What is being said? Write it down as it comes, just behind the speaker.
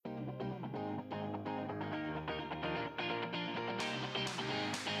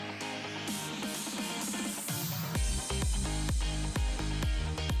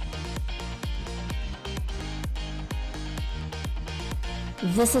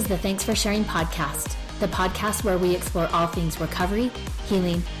This is the Thanks for Sharing podcast, the podcast where we explore all things recovery,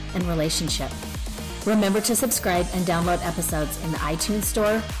 healing, and relationship. Remember to subscribe and download episodes in the iTunes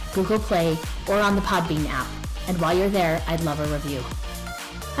Store, Google Play, or on the Podbean app. And while you're there, I'd love a review.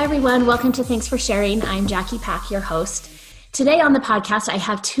 Hi, everyone. Welcome to Thanks for Sharing. I'm Jackie Pack, your host. Today on the podcast, I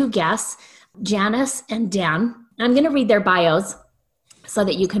have two guests, Janice and Dan. I'm going to read their bios so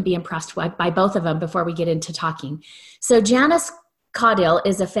that you can be impressed by both of them before we get into talking. So Janice Caudill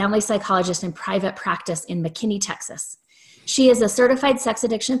is a family psychologist in private practice in McKinney, Texas. She is a certified sex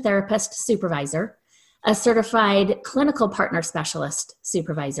addiction therapist supervisor, a certified clinical partner specialist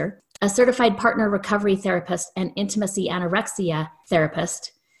supervisor, a certified partner recovery therapist and intimacy anorexia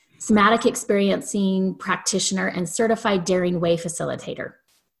therapist, somatic experiencing practitioner, and certified Daring Way facilitator.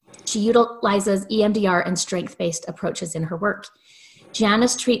 She utilizes EMDR and strength-based approaches in her work.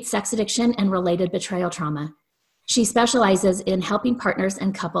 Janice treats sex addiction and related betrayal trauma. She specializes in helping partners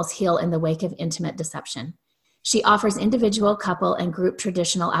and couples heal in the wake of intimate deception. She offers individual, couple, and group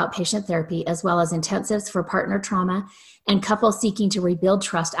traditional outpatient therapy, as well as intensives for partner trauma and couples seeking to rebuild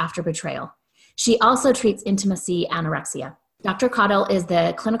trust after betrayal. She also treats intimacy anorexia. Dr. Caudill is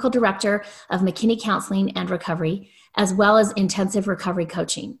the clinical director of McKinney Counseling and Recovery, as well as intensive recovery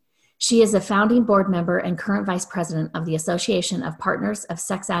coaching. She is a founding board member and current vice president of the Association of Partners of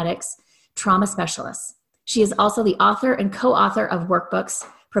Sex Addicts Trauma Specialists. She is also the author and co-author of workbooks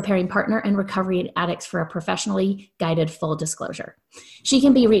preparing partner and recovery addicts for a professionally guided full disclosure. She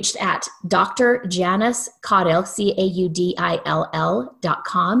can be reached at Dr. Janice Caudill,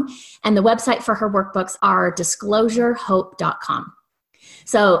 CAUDILL.com, and the website for her workbooks are disclosurehope.com.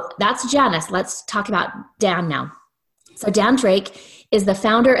 So that's Janice. Let's talk about Dan now. So Dan Drake is the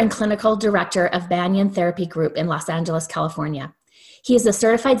founder and clinical director of Banyan Therapy Group in Los Angeles, California. He is a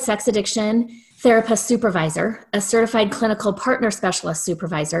certified sex addiction therapist supervisor, a certified clinical partner specialist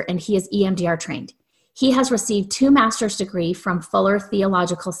supervisor, and he is EMDR trained. He has received 2 master's degrees from Fuller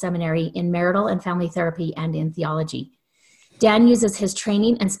Theological Seminary in marital and family therapy and in theology. Dan uses his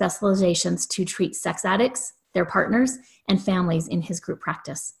training and specializations to treat sex addicts, their partners, and families in his group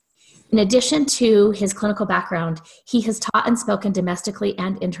practice. In addition to his clinical background, he has taught and spoken domestically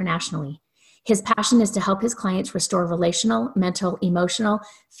and internationally. His passion is to help his clients restore relational, mental, emotional,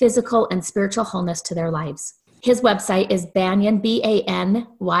 physical, and spiritual wholeness to their lives. His website is Banyan,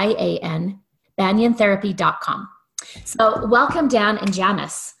 B-A-N-Y-A-N, banyantherapy.com. So welcome, Dan and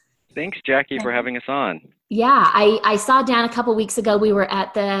Janice. Thanks, Jackie, for having us on. Yeah, I saw Dan a couple weeks ago. We were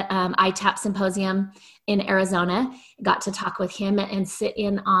at the ITAP Symposium in Arizona, got to talk with him and sit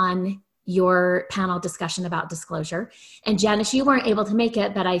in on your panel discussion about disclosure. And Janice, you weren't able to make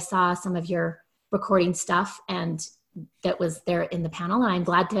it, but I saw some of your recording stuff and that was there in the panel. And I'm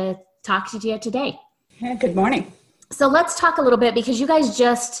glad to talk to you today. Yeah, good morning. So let's talk a little bit because you guys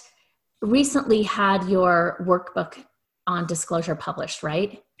just recently had your workbook on disclosure published,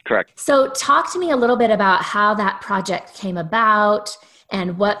 right? Correct. So talk to me a little bit about how that project came about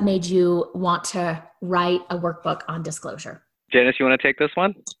and what made you want to write a workbook on disclosure. Janice, you want to take this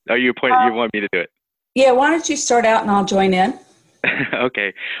one? Or you want me to do it? Yeah, why don't you start out and I'll join in?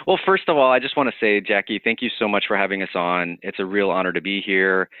 Okay. Well, first of all, I just want to say, Jackie, thank you so much for having us on. It's a real honor to be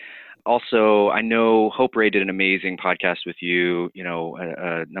here. Also, I know Hope Ray did an amazing podcast with you,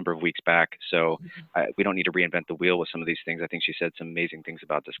 a number of weeks back. So we don't need to reinvent the wheel with some of these things. I think she said some amazing things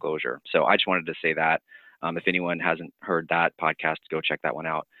about disclosure. So I just wanted to say that. If anyone hasn't heard that podcast, go check that one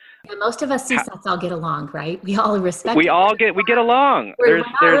out. Yeah, most of us CSATs all get along, right? We all respect. We get along. We're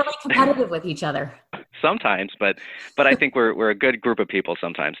not really competitive with each other. Sometimes, but I think we're a good group of people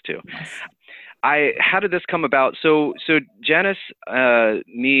sometimes too. Yes. How did this come about? So Janice,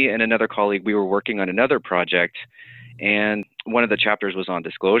 me and another colleague, we were working on another project, and one of the chapters was on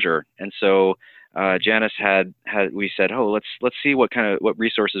disclosure. And so Janice we said, oh, let's see what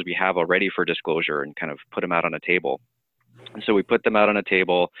resources we have already for disclosure and kind of put them out on a table. And so we put them out on a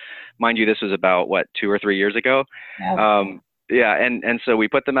table. Mind you, this was about 2 or 3 years ago. Yeah. And so we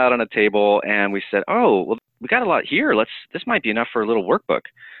put them out on a table and we said, oh, well, we got a lot here. This might be enough for a little workbook.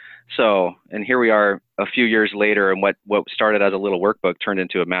 So, and here we are a few years later, and what started as a little workbook turned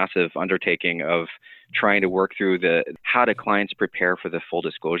into a massive undertaking of trying to work through how do clients prepare for the full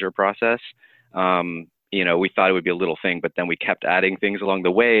disclosure process. We thought it would be a little thing, but then we kept adding things along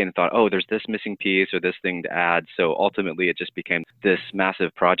the way and thought, oh, there's this missing piece or this thing to add. So ultimately it just became this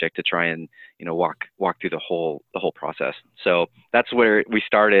massive project to try and, walk through the whole process. So that's where we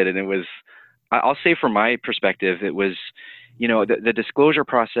started. And it was, I'll say from my perspective, it was, the disclosure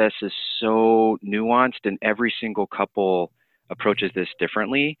process is so nuanced and every single couple approaches this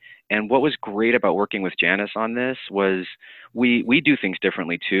differently. And what was great about working with Janice on this was we do things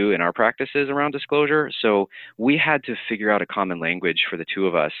differently too in our practices around disclosure. So we had to figure out a common language for the two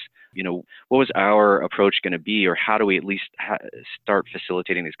of us. What was our approach going to be, or how do we at least start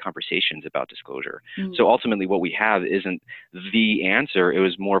facilitating these conversations about disclosure? So ultimately what we have isn't the answer. It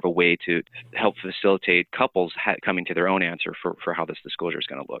was more of a way to help facilitate couples coming to their own answer for how this disclosure is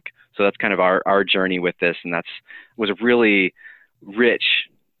going to look. So that's kind of our journey with this. And was a really rich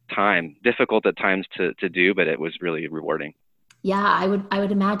time, difficult at times to do, but it was really rewarding. Yeah, I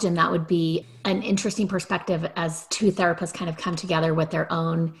would imagine that would be an interesting perspective as two therapists kind of come together with their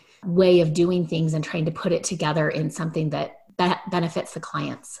own way of doing things and trying to put it together in something that benefits the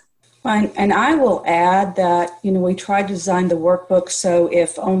clients. And I will add that, we try to design the workbook so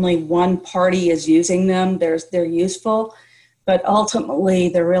if only one party is using them, they're useful. But ultimately,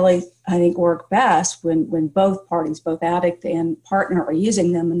 they really, I think, work best when both parties, both addict and partner, are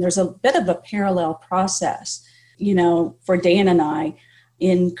using them. And there's a bit of a parallel process, for Dan and I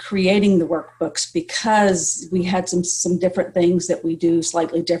in creating the workbooks, because we had some different things that we do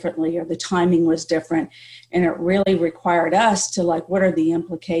slightly differently, or the timing was different. And it really required us to what are the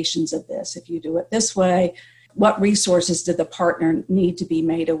implications of this? If you do it this way, what resources did the partner need to be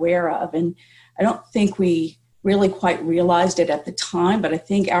made aware of? And I don't think we really quite realized it at the time, but I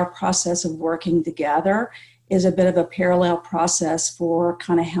think our process of working together is a bit of a parallel process for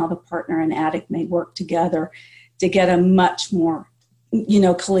kind of how the partner and addict may work together to get a much more,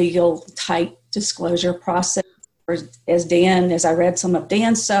 collegial type disclosure process. As I read some of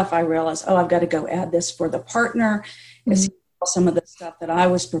Dan's stuff, I realized, I've got to go add this for the partner. As he saw some of the stuff that I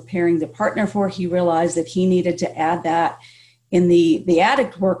was preparing the partner for, he realized that he needed to add that in the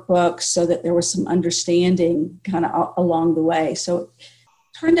addict workbook so that there was some understanding kind of along the way. So it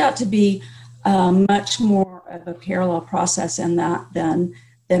turned out to be much more of a parallel process in that than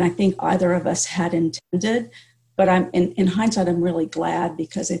I think either of us had intended. But in hindsight, I'm really glad,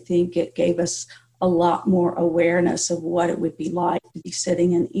 because I think it gave us a lot more awareness of what it would be like to be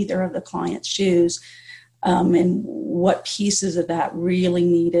sitting in either of the client's shoes, and what pieces of that really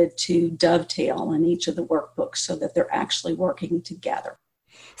needed to dovetail in each of the workbooks so that they're actually working together.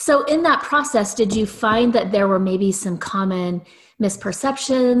 So in that process, did you find that there were maybe some common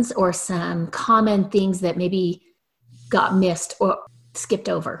misperceptions or some common things that maybe got missed or skipped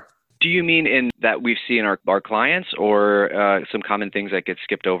over? Do you mean in that we've seen our clients, or some common things that get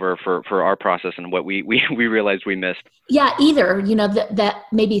skipped over for our process and what we realized we missed? Yeah, either, that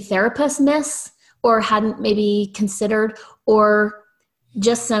maybe therapists miss or hadn't maybe considered, or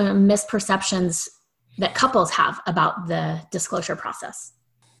just some misperceptions that couples have about the disclosure process?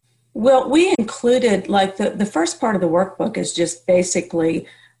 Well, we included, the first part of the workbook is just basically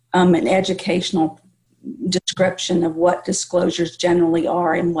an educational description of what disclosures generally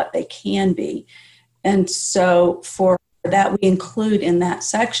are and what they can be. And so for that, we include in that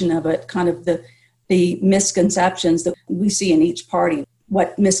section of it kind of the misconceptions that we see in each party,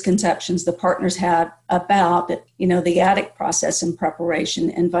 what misconceptions the partners had about the addict process and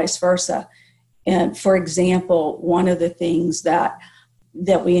preparation, and vice versa. And for example, one of the things that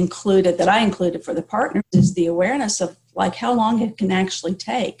I included for the partners is the awareness of how long it can actually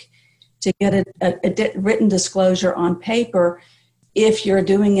take to get a written disclosure on paper if you're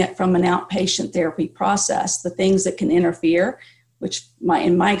doing it from an outpatient therapy process. The things that can interfere, which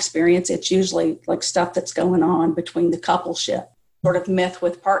in my experience, it's usually stuff that's going on between the coupleship, sort of myth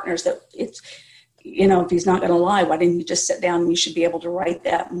with partners that it's, if he's not going to lie, why didn't you just sit down and you should be able to write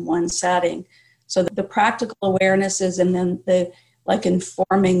that in one setting? So the practical awarenesses, and then the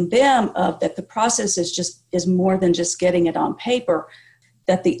informing them of that the process is more than just getting it on paper,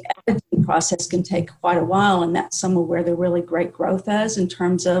 that the editing process can take quite a while, and that's some of where the really great growth is in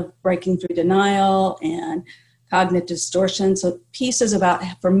terms of breaking through denial and cognitive distortion. So pieces about,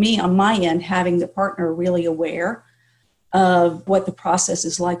 for me on my end, having the partner really aware of what the process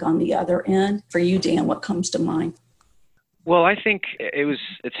is like on the other end. For you, Dan, what comes to mind? Well, I think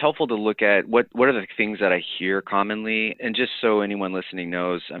it's helpful to look at what are the things that I hear commonly, and just so anyone listening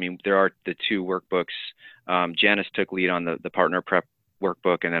knows, there are the two workbooks. Janice took lead on the partner prep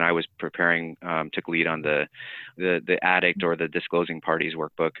workbook, and then I was took lead on the addict or the disclosing parties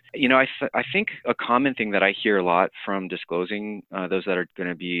workbook. I think a common thing that I hear a lot from disclosing, those that are going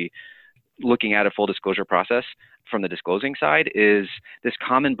to be looking at a full disclosure process from the disclosing side, is this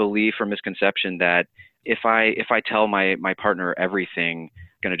common belief or misconception that if I tell my partner everything,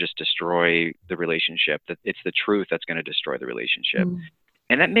 going to just destroy the relationship, that it's the truth that's going to destroy the relationship.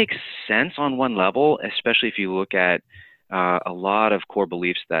 And that makes sense on one level, especially if you look at a lot of core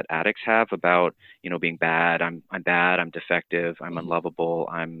beliefs that addicts have about, being bad. I'm bad, I'm defective, I'm unlovable,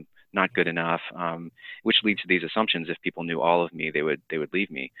 I'm not good enough, which leads to these assumptions. If people knew all of me, they would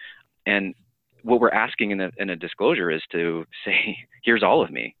leave me. And what we're asking in a disclosure is to say, here's all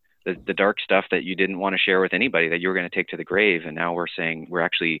of me, the dark stuff that you didn't want to share with anybody, that you were going to take to the grave. And now we're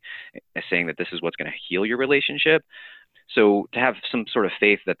actually saying that this is what's going to heal your relationship. So to have some sort of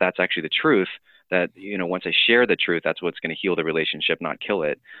faith that that's actually the truth, that, once I share the truth, that's what's going to heal the relationship, not kill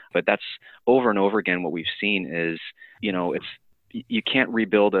it. But that's over and over again, what we've seen is, you can't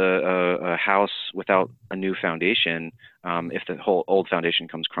rebuild a house without a new foundation if the whole old foundation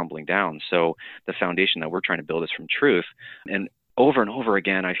comes crumbling down. So the foundation that we're trying to build is from truth. And over and over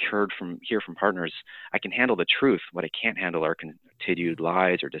again, I've hear from partners, I can handle the truth. What I can't handle are continued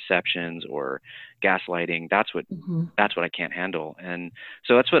lies or deceptions or gaslighting. That's what I can't handle. And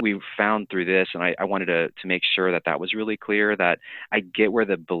so that's what we found through this. And I wanted to make sure that was really clear, that I get where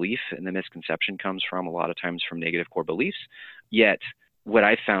the belief and the misconception comes from, a lot of times from negative core beliefs. Yet what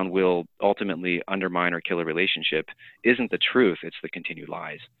I found will ultimately undermine or kill a relationship isn't the truth, it's the continued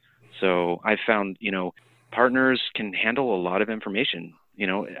lies. So I found, partners can handle a lot of information.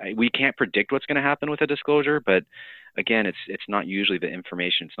 We can't predict what's going to happen with a disclosure, but again, it's not usually the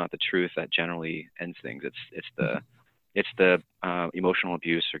information, it's not the truth that generally ends things. It's the emotional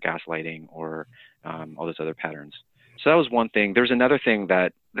abuse or gaslighting or all those other patterns. So that was one thing. There's another thing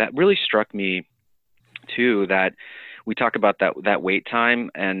that really struck me too, that we talk about that wait time.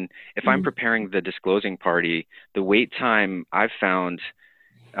 And if I'm preparing the disclosing party, the wait time I've found,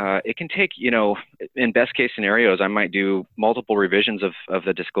 it can take, in best case scenarios, I might do multiple revisions of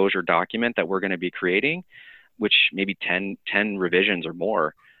the disclosure document that we're going to be creating, which maybe 10 revisions or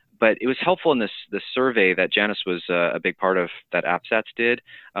more. But it was helpful in this survey that Janice was a big part of, that AppStats did,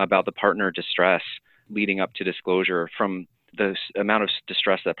 about the partner distress leading up to disclosure, from the amount of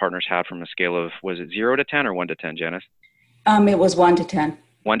distress that partners have from a scale of, was it 0 to 10 or 1 to 10, Janice? It was 1 to 10.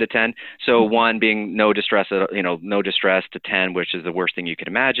 1 to 10. So 1 being no distress, no distress, to 10, which is the worst thing you could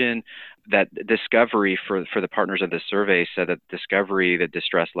imagine. That discovery for the partners of this survey said that the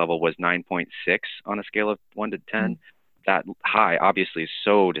distress level was 9.6 on a scale of 1 to 10. That high obviously is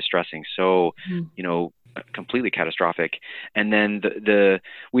so distressing, so, completely catastrophic. And then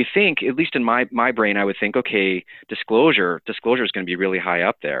we think, at least in my brain, I would think, okay, disclosure is going to be really high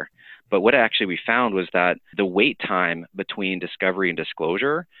up there. But what actually we found was that the wait time between discovery and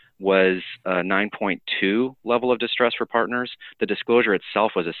disclosure was a 9.2 level of distress for partners. The disclosure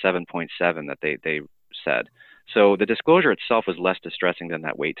itself was a 7.7 that they said. So the disclosure itself was less distressing than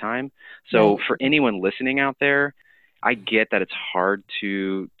that wait time. So for anyone listening out there, I get that it's hard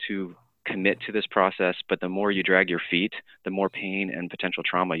to commit to this process, but the more you drag your feet, the more pain and potential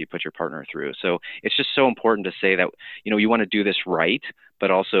trauma you put your partner through. So it's just so important to say that, you want to do this right,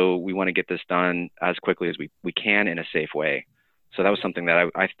 but also we want to get this done as quickly as we can in a safe way. So that was something that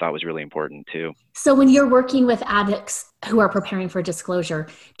I thought was really important too. So when you're working with addicts who are preparing for disclosure,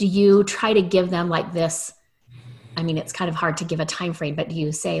 do you try to give them like this? I mean, it's kind of hard to give a time frame, but do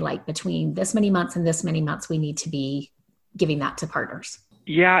you say like between this many months and this many months, we need to be giving that to partners?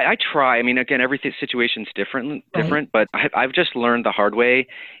 Yeah, I try. I mean, again, every situation's different, Right. but I've just learned the hard way.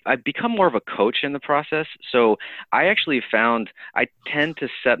 I've become more of a coach in the process. So I actually found I tend to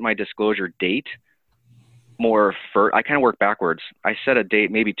set my disclosure date I kind of work backwards. I set a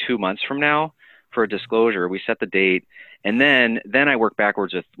date maybe 2 months from now for a disclosure. We set the date, and then I work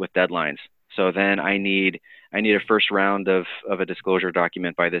backwards with deadlines. So then I need a first round of a disclosure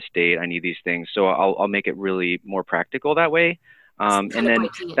document by this date. I need these things. So I'll make it really more practical that way. And then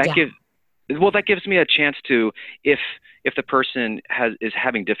that gives me a chance to, if the person is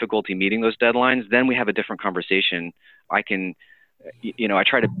having difficulty meeting those deadlines, then we have a different conversation. I can, I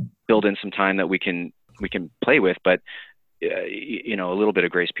try to build in some time that we can play with, but a little bit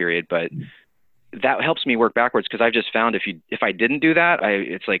of grace period. But that helps me work backwards, because I've just found if I didn't do that,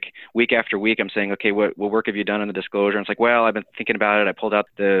 it's like week after week I'm saying, okay, what work have you done on the disclosure? And it's like, well, I've been thinking about it. I pulled out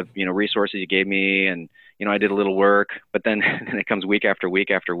the resources you gave me, and I did a little work, but then it comes week after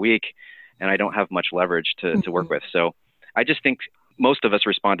week after week, and I don't have much leverage to work with. So I just think most of us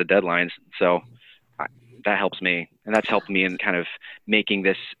respond to deadlines. So that helps me, and that's helped me in kind of making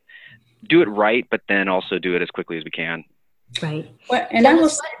this, do it right, but then also do it as quickly as we can. Right. Well, and I will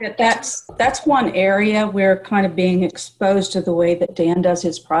say that's one area where kind of being exposed to the way that Dan does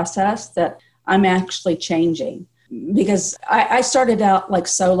his process that I'm actually changing. Because I started out like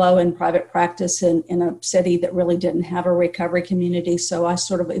solo in private practice in a city that really didn't have a recovery community. So I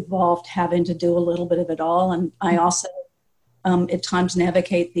sort of evolved having to do a little bit of it all. And I also at times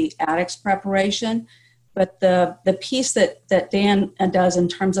navigate the addicts preparation. But the piece that Dan does in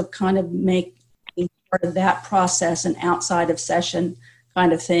terms of kind of making part of that process and outside of session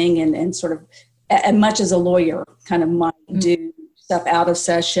kind of thing, and sort of as much as a lawyer kind of might do stuff out of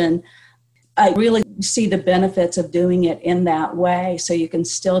session. I really see the benefits of doing it in that way. So you can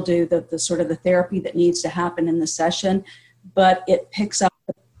still do the sort of the therapy that needs to happen in the session, but it picks up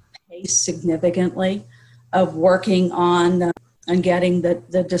the pace significantly of working on getting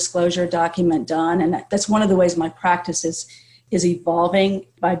the disclosure document done. And that's one of the ways my practice is evolving,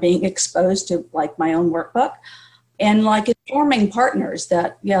 by being exposed to like my own workbook and like informing partners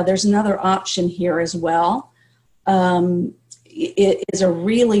that, yeah, there's another option here as well. It is a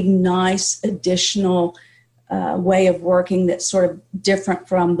really nice additional way of working that's sort of different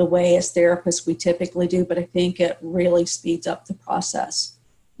from the way as therapists we typically do, but I think it really speeds up the process.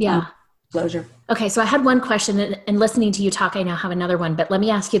 Yeah. Disclosure. Okay, so I had one question, and listening to you talk, I now have another one, but let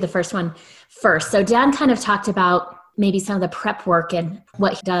me ask you the first one first. So Dan kind of talked about maybe some of the prep work and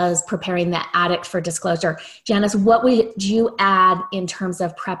what he does preparing the addict for disclosure. Janice, what would you add in terms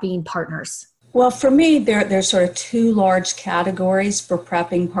of prepping partners? Well, for me, there's sort of two large categories for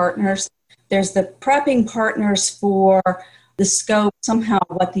prepping partners. There's the prepping partners for the scope, somehow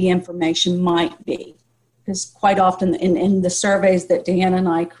what the information might be. Because quite often in the surveys that Dan and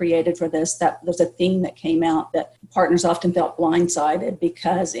I created for this, that there's a theme that came out that partners often felt blindsided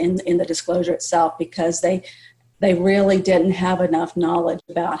because in the disclosure itself, because they really didn't have enough knowledge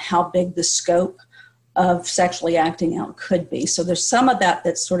about how big the scope of sexually acting out could be. So there's some of that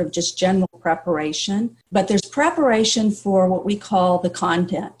that's sort of just general preparation, but there's preparation for what we call the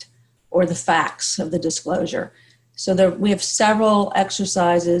content or the facts of the disclosure. So we have several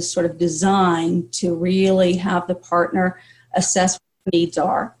exercises sort of designed to really have the partner assess what needs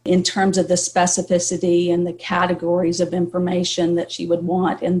are in terms of the specificity and the categories of information that she would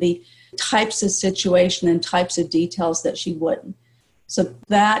want and the types of situation and types of details that she wouldn't. So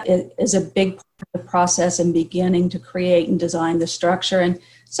that is a big part of the process in beginning to create and design the structure. And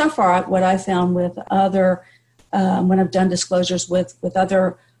so far, what I found with other, when I've done disclosures with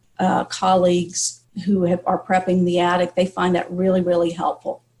other colleagues who are prepping the addict, they find that really, really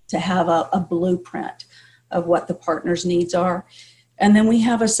helpful to have a blueprint of what the partner's needs are. And then we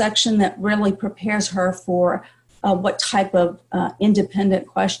have a section that really prepares her for what type of independent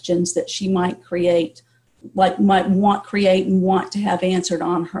questions that she might create, like might create and want to have answered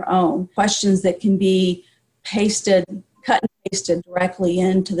on her own. Questions that can be cut and pasted directly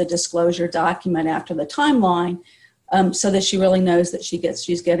into the disclosure document after the timeline, so that she really knows that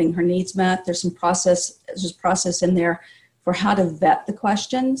she's getting her needs met. There's process in there for how to vet the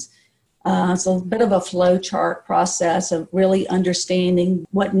questions. It's a bit of a flow chart process of really understanding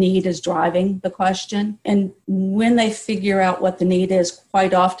what need is driving the question. And when they figure out what the need is,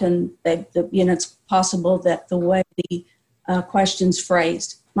 quite often it's possible that the way the question's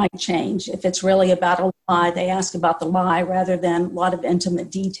phrased might change. If it's really about a lie, they ask about the lie rather than a lot of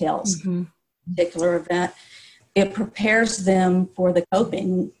intimate details. Mm-hmm. Particular event. It prepares them for the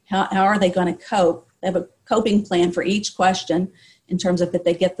coping. How are they going to cope? They have a coping plan for each question in terms of that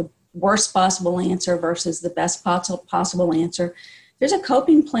they get the worst possible answer versus the best possible answer. There's a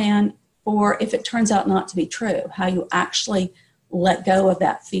coping plan for if it turns out not to be true, how you actually let go of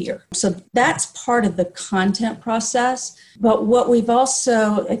that fear. So that's part of the content process. But what we've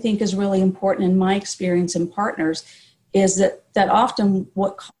also, I think, is really important in my experience in partners is that often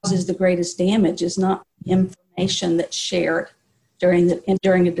what causes the greatest damage is not information that's shared during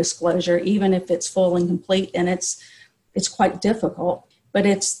a disclosure, even if it's full and complete, and it's quite difficult. But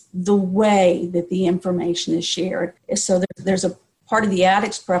it's the way that the information is shared. So there's a part of the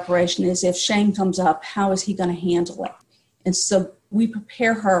addict's preparation is if shame comes up, how is he going to handle it? And so we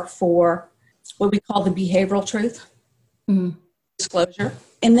prepare her for what we call the behavioral truth, disclosure.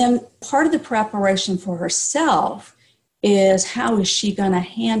 And then part of the preparation for herself is how is she going to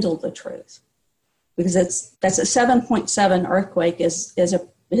handle the truth? Because that's a 7.7 earthquake is a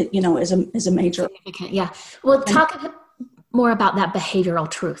major. Significant, yeah. Well, talk more about that behavioral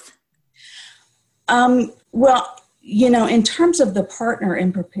truth. Well, in terms of the partner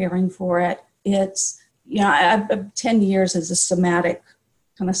in preparing for it, it's, I've 10 years as a somatic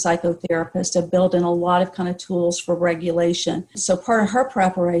kind of psychotherapist. I've built in a lot of kind of tools for regulation. So part of her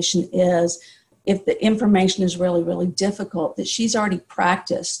preparation is if the information is really, really difficult, that she's already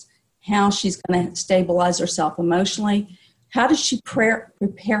practiced how she's going to stabilize herself emotionally. How does she prepare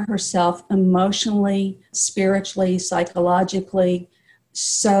herself emotionally, spiritually, psychologically,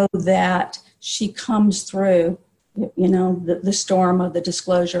 so that she comes through, the storm of the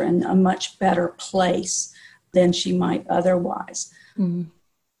disclosure in a much better place than she might otherwise? Mm-hmm.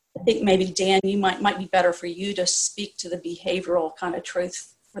 I think maybe, Dan, you might be better for you to speak to the behavioral kind of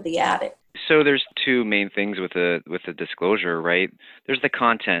truth for the addict. So there's two main things with the disclosure, right? There's the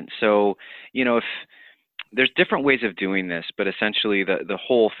content. So, if there's different ways of doing this, but essentially the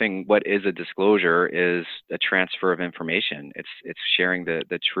whole thing, what is a disclosure, is a transfer of information. It's sharing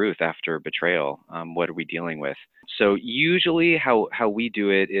the truth after betrayal. What are we dealing with? So usually how we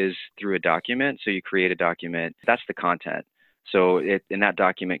do it is through a document. So you create a document. That's the content. So and that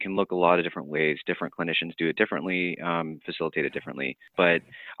document can look a lot of different ways. Different clinicians do it differently, facilitate it differently. But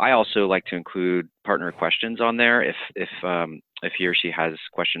I also like to include partner questions on there if he or she has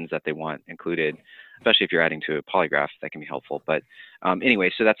questions that they want included, especially if you're adding to a polygraph, that can be helpful. But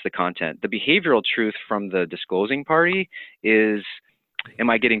anyway, so that's the content. The behavioral truth from the disclosing party is, am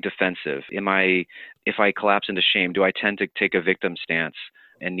I getting defensive? If I collapse into shame, do I tend to take a victim stance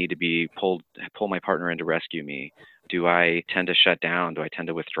and need to pull my partner in to rescue me? Do I tend to shut down? Do I tend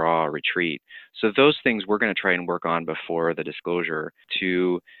to withdraw or retreat? So those things we're going to try and work on before the disclosure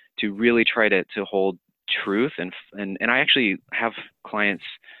to really try to hold truth. And I actually have clients,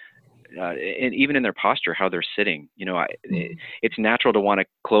 and even in their posture, how they're sitting, it's natural to want to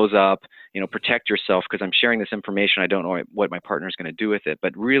close up, protect yourself because I'm sharing this information. I don't know what my partner is going to do with it,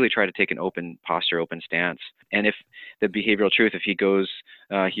 but really try to take an open posture, open stance. And if the behavioral truth, if he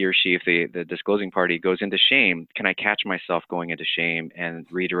or she, if the disclosing party goes into shame, can I catch myself going into shame and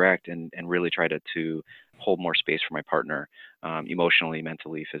redirect and really try to hold more space for my partner, emotionally,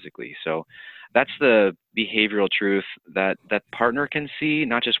 mentally, physically. So that's the behavioral truth that partner can see,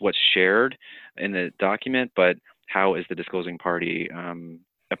 not just what's shared in the document, but how is the disclosing party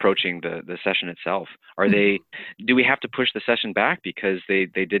approaching the session itself? Do we have to push the session back because they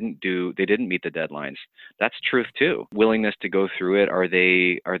didn't meet the deadlines? That's truth too. Willingness to go through it. Are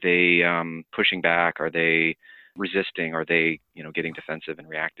they pushing back? Are they resisting? Are they getting defensive and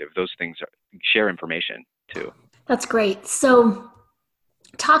reactive? Those things share information too. That's great. So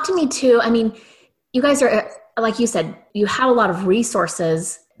talk to me too. I mean, you guys are, like you said, you had a lot of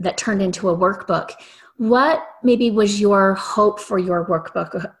resources that turned into a workbook. What maybe was your hope for your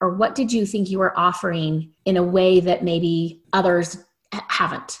workbook, or what did you think you were offering in a way that maybe others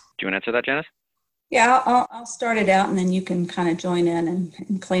haven't? Do you want to answer that, Janice? Yeah, I'll start it out and then you can kind of join in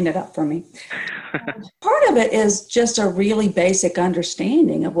and clean it up for me. Part of it is just a really basic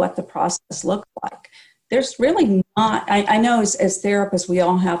understanding of what the process looks like. There's really not, I know as therapists, we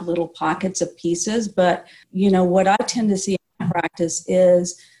all have little pockets of pieces, but what I tend to see in practice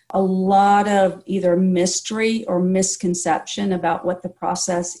is a lot of either mystery or misconception about what the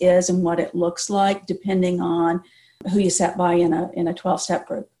process is and what it looks like, depending on who you sat by in a 12-step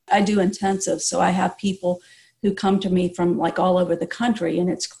group. I do intensive, so I have people who come to me from like all over the country, and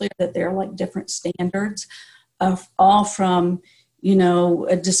it's clear that there are like different standards of all from,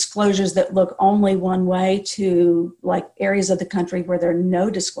 disclosures that look only one way to like areas of the country where there are no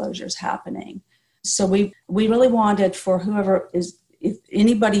disclosures happening. So we really wanted for whoever is, if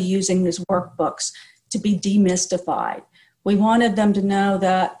anybody using these workbooks, to be demystified. We wanted them to know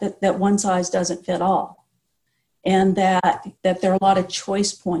that one size doesn't fit all, and that there are a lot of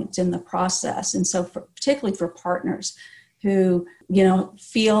choice points in the process. And so particularly for partners who,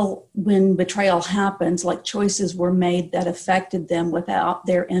 feel when betrayal happens, like choices were made that affected them without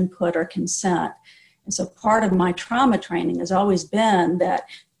their input or consent. And so part of my trauma training has always been that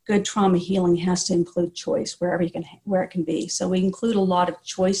good trauma healing has to include choice where it can be. So we include a lot of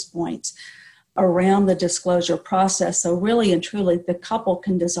choice points around the disclosure process. So really and truly, the couple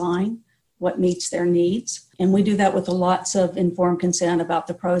can design what meets their needs. And we do that with lots of informed consent about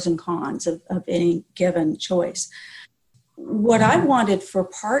the pros and cons of any given choice. What I wanted for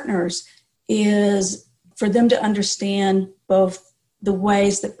partners is for them to understand both the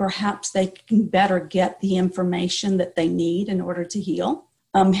ways that perhaps they can better get the information that they need in order to heal,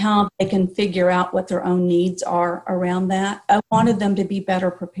 how they can figure out what their own needs are around that. I wanted them to be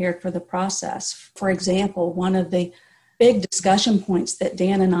better prepared for the process. For example, one of the big discussion points that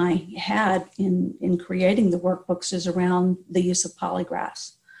Dan and I had in creating the workbooks is around the use of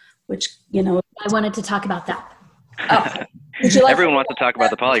polygraphs, which, I wanted to talk about that. Oh. Everyone wants to talk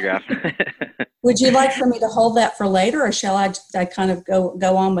about the polygraph. Would you like for me to hold that for later, or shall I kind of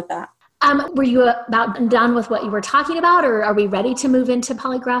go on with that? Were you about done with what you were talking about, or are we ready to move into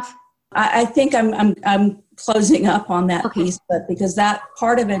polygraph? I think I'm closing up on that piece, but because that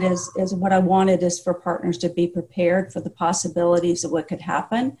part of it is what I wanted is for partners to be prepared for the possibilities of what could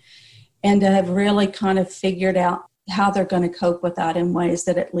happen, and to have really kind of figured out how they're going to cope with that in ways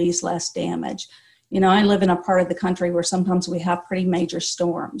that it leaves less damage. I live in a part of the country where sometimes we have pretty major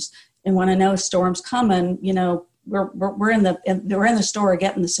storms. And when I know a storm's coming, we're in the store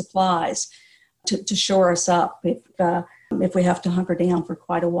getting the supplies to shore us up if we have to hunker down for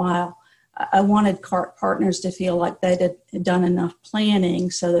quite a while. I wanted partners to feel like they had done enough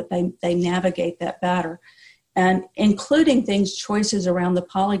planning so that they navigate that better. And including choices around the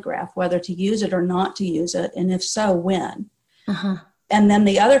polygraph, whether to use it or not to use it, and if so, when. Uh-huh. And then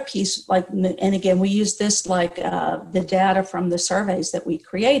the other piece, and again, we use this the data from the surveys that we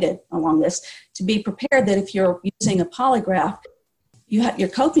created along this, to be prepared that if you're using a polygraph, your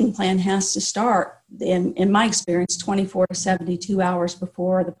coping plan has to start, in my experience, 24 to 72 hours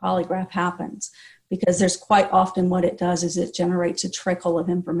before the polygraph happens, because there's quite often what it does is it generates a trickle of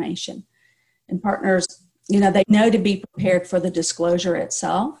information. And partners, they know to be prepared for the disclosure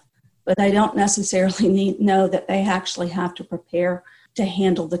itself, but they don't necessarily know that they actually have to prepare to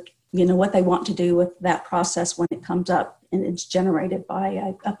handle what they want to do with that process when it comes up and it's generated by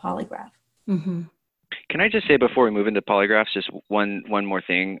a polygraph. Mm-hmm. Can I just say before we move into polygraphs, just one more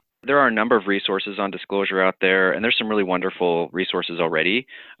thing? There are a number of resources on disclosure out there, and there's some really wonderful resources already.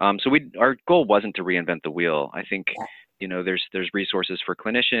 So our goal wasn't to reinvent the wheel. I think, there's resources for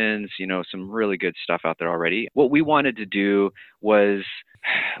clinicians, some really good stuff out there already. What we wanted to do was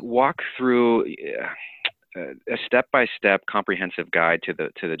walk through a step-by-step comprehensive guide to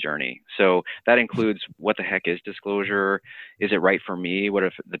the journey. So that includes what the heck is disclosure? Is it right for me? What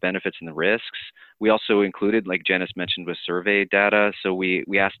are the benefits and the risks? We also included, like Janice mentioned, with survey data. So we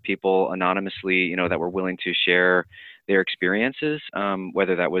asked people anonymously, that were willing to share their experiences,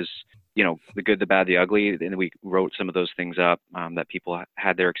 whether that was, the good, the bad, the ugly, and we wrote some of those things up that people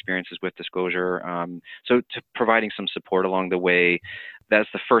had their experiences with disclosure. So to providing some support along the way. That's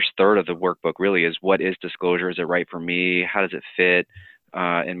the first third of the workbook really, is what is disclosure? Is it right for me? How does it fit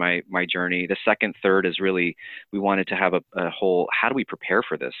in my journey? The second third is really, we wanted to have a whole, how do we prepare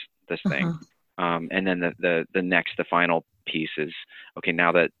for this thing? And then the final piece is, okay,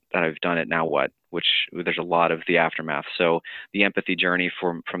 now that I've done it, now what? Which there's a lot of the aftermath. So the empathy journey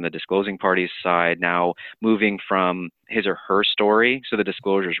from the disclosing party's side, now moving from his or her story. So the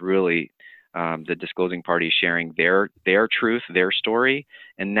disclosure is really the disclosing party sharing their truth, their story.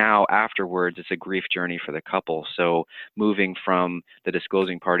 And now afterwards, it's a grief journey for the couple. So moving from the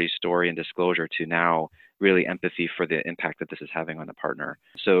disclosing party's story and disclosure to now really empathy for the impact that this is having on the partner.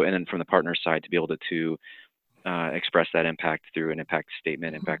 So, and then from the partner's side, to be able to express that impact through an impact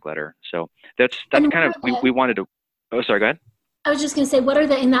statement, impact letter. So that's kind of, we wanted to, oh, sorry, go ahead. I was just going to say, what are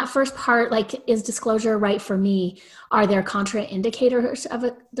in that first part, like, is disclosure right for me? Are there contraindicators of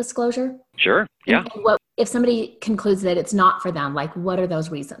a disclosure? Sure. Yeah. And what if somebody concludes that it's not for them? Like, what are those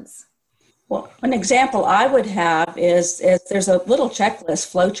reasons? Well, an example I would have is there's a little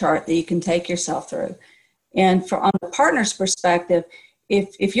checklist flow chart that you can take yourself through. And on the partner's perspective,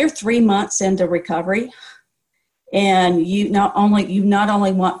 if you're 3 months into recovery and you not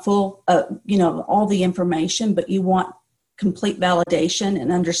only want full, all the information, but you want complete validation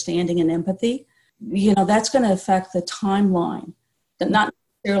and understanding and empathy, that's going to affect the timeline. Not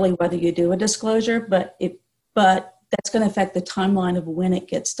necessarily whether you do a disclosure, but that's going to affect the timeline of when it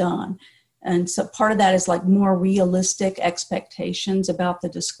gets done. And so part of that is like more realistic expectations about the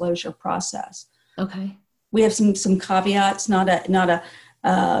disclosure process. Okay. We have some caveats, not a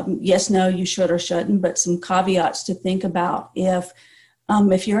yes, no, you should or shouldn't, but some caveats to think about if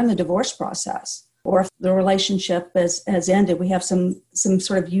you're in the divorce process, or if the relationship has ended. We have some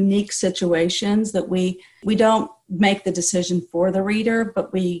sort of unique situations that we don't make the decision for the reader,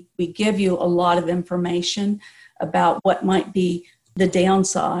 but we give you a lot of information about what might be the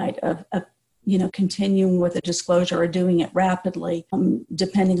downside of continuing with a disclosure or doing it rapidly,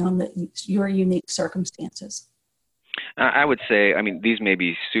 depending on your unique circumstances. I would say, these may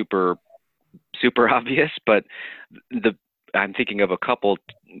be super, super obvious, but I'm thinking of a couple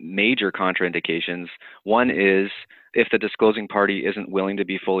major contraindications. One is if the disclosing party isn't willing to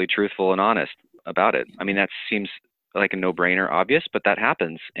be fully truthful and honest about it. That seems like a no-brainer, obvious, but that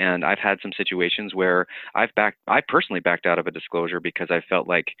happens. And I've had some situations where I personally backed out of a disclosure because I felt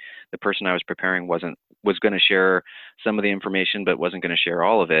like the person I was preparing was going to share some of the information, but wasn't going to share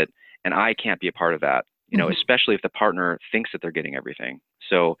all of it. And I can't be a part of that, especially if the partner thinks that they're getting everything.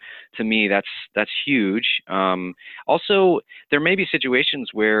 So to me, that's huge. Also, there may be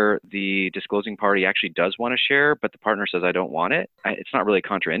situations where the disclosing party actually does want to share, but the partner says, I don't want it. It's not really a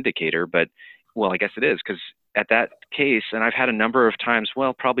contraindicator, but well, I guess it is, because at that case, and I've had a number of times,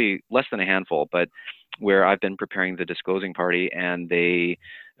 well, probably less than a handful, but where I've been preparing the disclosing party and they,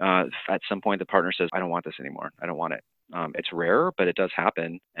 at some point, the partner says, I don't want this anymore. I don't want it. It's rare, but it does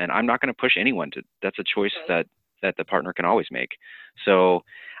happen. And I'm not going to push anyone that's a choice that the partner can always make. So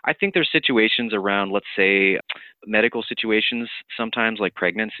I think there's situations around, let's say, medical situations, sometimes like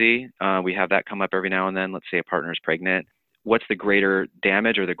pregnancy. We have that come up every now and then. Let's say a partner is pregnant. what's the greater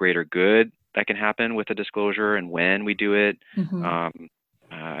damage or the greater good that can happen with a disclosure and when we do it. Mm-hmm.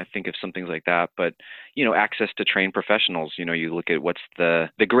 I think of some things like that, but, access to trained professionals, you look at what's the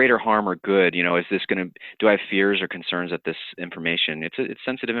greater harm or good, is this do I have fears or concerns that this information, it's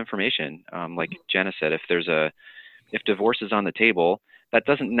sensitive information. Like Jenna said, if divorce is on the table, that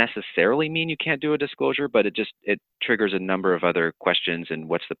doesn't necessarily mean you can't do a disclosure, but it triggers a number of other questions and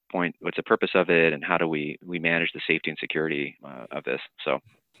what's the point, what's the purpose of it, and how do we manage the safety and security of this. So.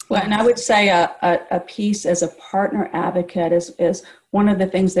 Well, and I would say a piece as a partner advocate is one of the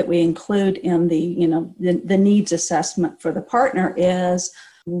things that we include in the needs assessment for the partner is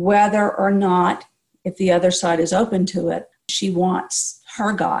whether or not, if the other side is open to it, she wants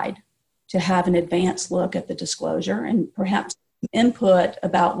her guide to have an advanced look at the disclosure and perhaps input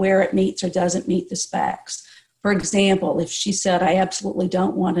about where it meets or doesn't meet the specs. For example, if she said, I absolutely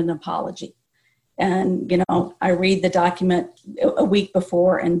don't want an apology, and, I read the document a week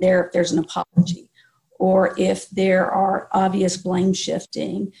before and there's an apology. Or if there are obvious blame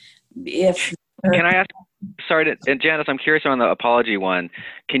shifting. Can I ask, and Janice, I'm curious on the apology one.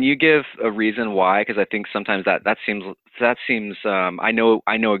 Can you give a reason why? Because I think sometimes that seems, I know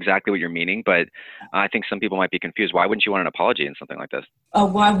exactly what you're meaning, but I think some people might be confused. Why wouldn't you want an apology in something like this?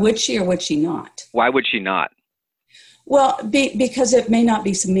 Why would she or would she not? Why would she not? Well, because it may not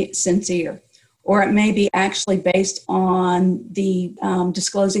be sincere. Or it may be actually based on the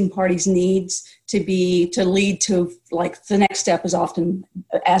disclosing party's needs to lead to, like, the next step is often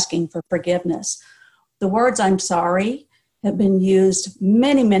asking for forgiveness. The words "I'm sorry" have been used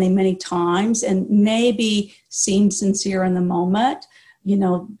many, many, many times and maybe seem sincere in the moment.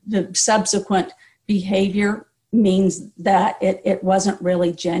 The subsequent behavior means that it wasn't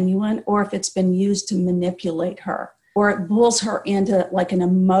really genuine, or if it's been used to manipulate her, or it pulls her into like an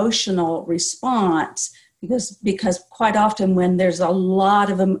emotional response, because quite often when there's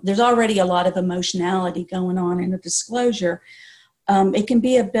already a lot of emotionality going on in a disclosure, it can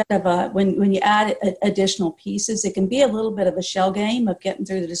be a bit of when you add additional pieces, it can be a little bit of a shell game of getting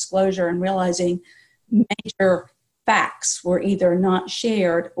through the disclosure and realizing major facts were either not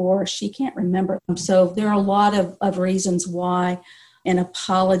shared or she can't remember them. So there are a lot of reasons why an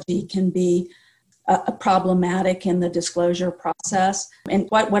apology can be problematic in the disclosure process. And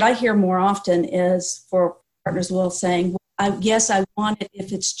what I hear more often is for partners will saying, yes, I want it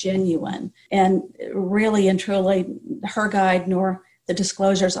if it's genuine. And really and truly, her guide nor the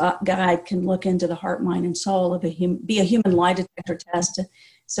disclosure's guide can look into the heart, mind, and soul of be a human lie detector test.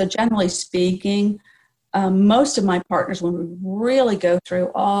 So generally speaking, most of my partners, when we really go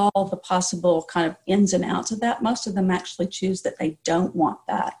through all the possible kind of ins and outs of that, most of them actually choose that they don't want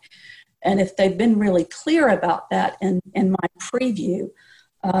that. And if they've been really clear about that in my preview,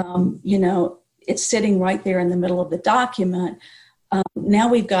 it's sitting right there in the middle of the document. Now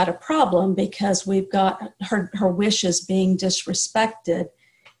we've got a problem because we've got her wishes being disrespected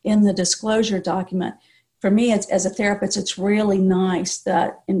in the disclosure document. For me, as a therapist, it's really nice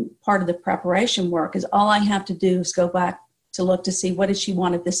that in part of the preparation work is all I have to do is go back to look to see what did she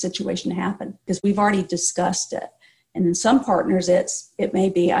want this situation to happen, because we've already discussed it. And in some partners, it may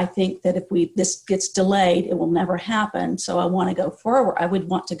be, I think that if this gets delayed, it will never happen. So I want to go forward. I would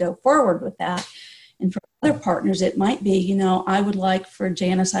want to go forward with that. And for other partners, it might be, I would like for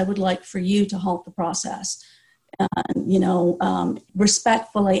Janice, I would like for you to halt the process.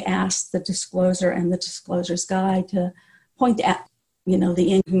 Respectfully ask the disclosure and the disclosure's guide to point at,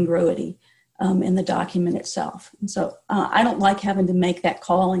 the incongruity in the document itself. And so I don't like having to make that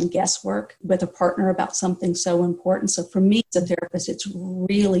call and guesswork with a partner about something so important. So for me as a therapist, it's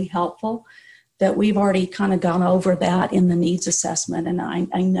really helpful that we've already kind of gone over that in the needs assessment, and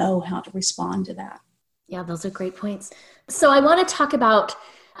I know how to respond to that. Yeah, those are great points. So I want to talk about,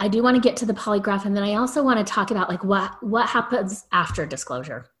 I do want to get to the polygraph, and then I also want to talk about like what happens after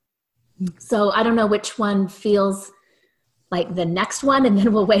disclosure. So I don't know which one feels like the next one, and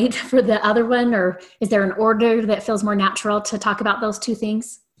then we'll wait for the other one, or is there an order that feels more natural to talk about those two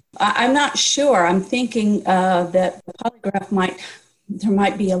things? I'm not sure. I'm thinking that the polygraph there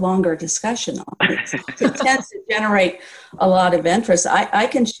might be a longer discussion on it. It tends to generate a lot of interest. I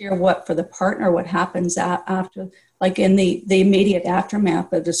can share for the partner, what happens after, like in the immediate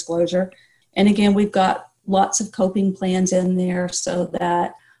aftermath of disclosure. And again, we've got lots of coping plans in there so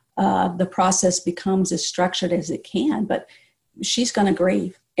that the process becomes as structured as it can, but she's going to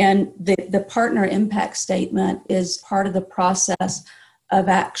grieve. And the partner impact statement is part of the process of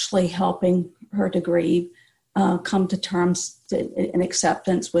actually helping her to grieve, come to terms and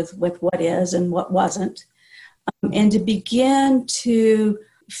acceptance with what is and what wasn't, and to begin to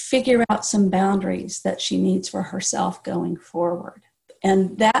figure out some boundaries that she needs for herself going forward.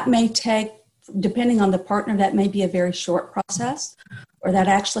 And that may take, depending on the partner, that may be a very short process, or that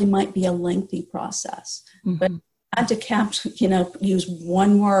actually might be a lengthy process. Mm-hmm. But I had to use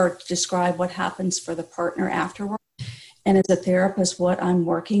one word to describe what happens for the partner afterward. And as a therapist, what I'm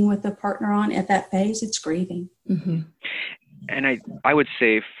working with the partner on at that phase, it's grieving. Mm-hmm. And I would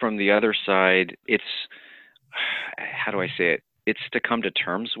say from the other side, it's, how do I say it? It's to come to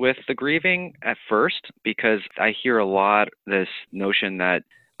terms with the grieving at first, because I hear a lot this notion that,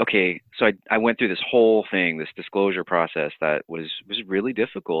 okay, so I went through this whole thing, this disclosure process that was really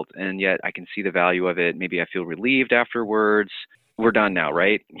difficult, and yet I can see the value of it. Maybe I feel relieved afterwards. We're done now,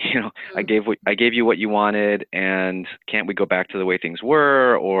 right? I gave you what you wanted, and can't we go back to the way things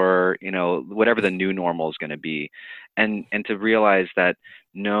were, or whatever the new normal is going to be, and to realize that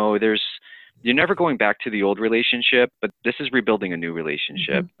no, you're never going back to the old relationship, but this is rebuilding a new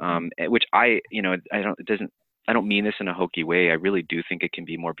relationship, which I don't mean this in a hokey way. I really do think it can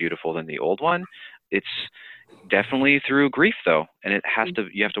be more beautiful than the old one. It's definitely through grief though. And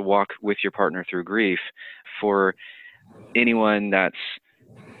you have to walk with your partner through grief. For anyone that's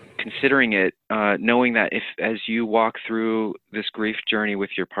considering it, knowing that as you walk through this grief journey with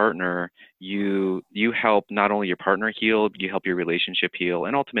your partner, you help not only your partner heal, you help your relationship heal,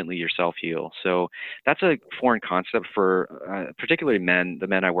 and ultimately yourself heal. So that's a foreign concept for particularly men. The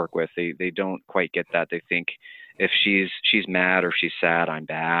men I work with, they don't quite get that. They think if she's mad or if she's sad, I'm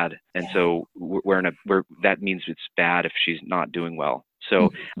bad, and so that means it's bad if she's not doing well. So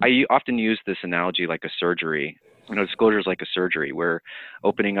I often use this analogy like a surgery. Disclosure is like a surgery. We're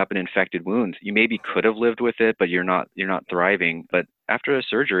opening up an infected wound. You maybe could have lived with it, but you're not thriving. But after a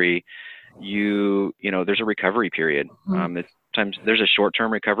surgery, there's a recovery period. Sometimes there's a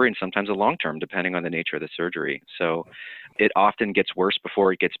short-term recovery and sometimes a long-term, depending on the nature of the surgery. So it often gets worse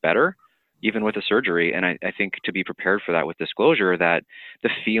before it gets better, even with a surgery. And I think to be prepared for that with disclosure, that the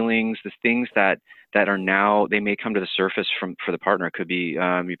feelings, the things that are now, they may come to the surface for the partner. It could be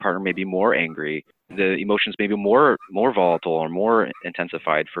your partner may be more angry. The emotions may be more volatile or more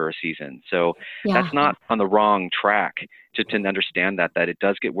intensified for a season. So that's not on the wrong track to understand that it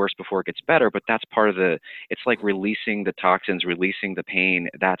does get worse before it gets better, but that's part of it's like releasing the toxins, releasing the pain.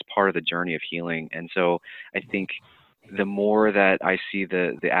 That's part of the journey of healing. And so I think the more that I see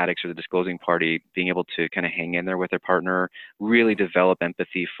the addicts or the disclosing party being able to kind of hang in there with their partner, really develop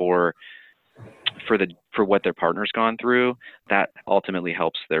empathy for what their partner's gone through, that ultimately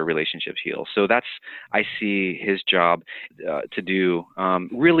helps their relationships heal. So I see his job to do,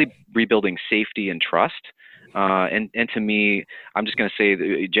 really rebuilding safety and trust. And to me, I'm just going to say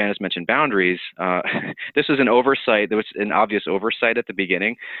that Janice mentioned boundaries. This was an oversight. There was an obvious oversight at the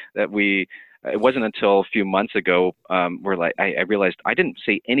beginning that it wasn't until a few months ago where I realized I didn't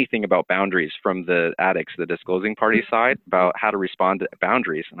say anything about boundaries from the addicts, the disclosing party side, about how to respond to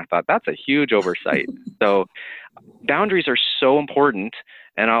boundaries. And I thought that's a huge oversight. So boundaries are so important.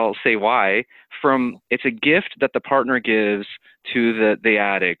 And I'll say why. It's a gift that the partner gives to the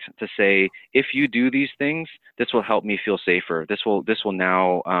addict to say, if you do these things, this will help me feel safer. This will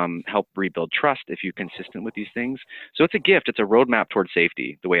now help rebuild trust if you're consistent with these things. So it's a gift. It's a roadmap towards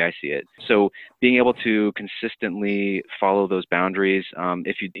safety, the way I see it. So being able to consistently follow those boundaries,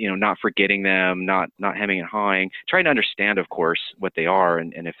 if not forgetting them, not hemming and hawing, trying to understand, of course, what they are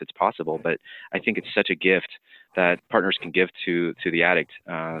and if it's possible. But I think it's such a gift that partners can give to the addict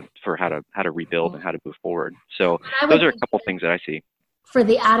for how to rebuild and how to move forward. So those are a couple things that I see. For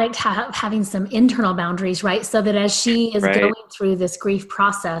the addict having some internal boundaries, right? So that as she is going through this grief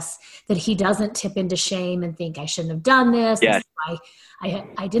process, that he doesn't tip into shame and think, I shouldn't have done this. Yes.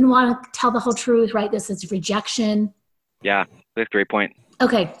 I didn't want to tell the whole truth, right? This is rejection. Yeah, that's a great point.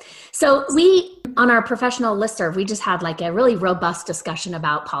 Okay. So on our professional listserv, we just had like a really robust discussion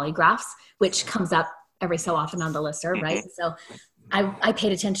about polygraphs, which comes up every so often on the listserv, right? So I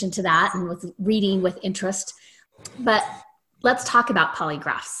paid attention to that and was reading with interest. But let's talk about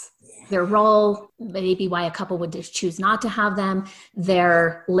polygraphs, their role, maybe why a couple would just choose not to have them,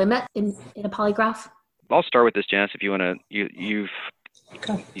 their limit in a polygraph. I'll start with this, Janice, if you want to, you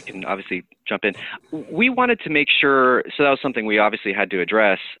can obviously jump in. We wanted to make sure, so that was something we obviously had to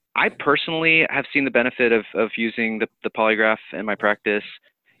address. I personally have seen the benefit of using the polygraph in my practice.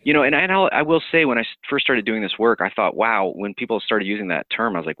 And I will say, when I first started doing this work, I thought, wow, when people started using that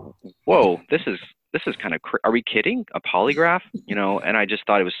term, I was like, whoa, this is kind of, are we kidding? A polygraph? And I just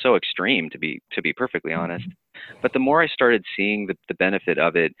thought it was so extreme, to be perfectly honest. But the more I started seeing the benefit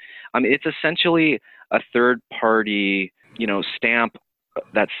of it, it's essentially a third party, stamp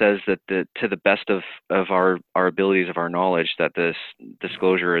that says that to the best of our abilities, of our knowledge, that this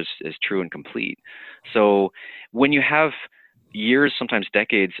disclosure is true and complete. So when you have years, sometimes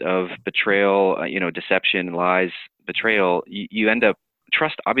decades of betrayal, deception, lies, betrayal, you end up,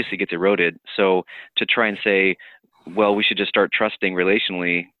 trust obviously gets eroded. So to try and say, well, we should just start trusting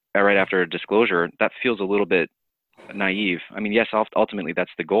relationally right after a disclosure, that feels a little bit naive. I mean, yes, ultimately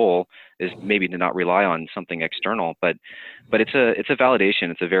that's the goal, is maybe to not rely on something external, but it's a validation,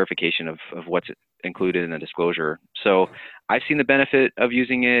 it's a verification of what's included in the disclosure. So I've seen the benefit of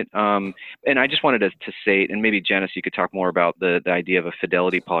using it, and I just wanted to say, and maybe Janice, you could talk more about the idea of a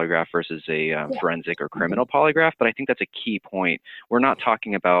fidelity polygraph versus a forensic or criminal polygraph. But I think that's a key point. We're not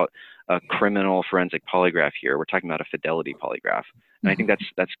talking about a criminal forensic polygraph here. We're talking about a fidelity polygraph. And I think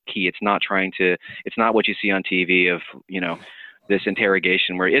that's key. It's not what you see on TV of, this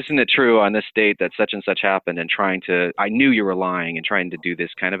interrogation where, isn't it true on this date that such and such happened, and I knew you were lying, and trying to do this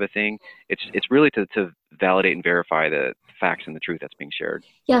kind of a thing. It's really to validate and verify the facts and the truth that's being shared.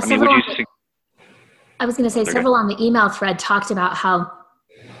 Yeah. I was going to say, okay. Several on the email thread talked about how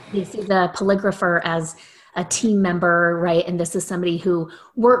they see the polygrapher as a team member, right? And this is somebody who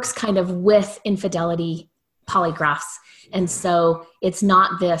works kind of with infidelity polygraphs. And so it's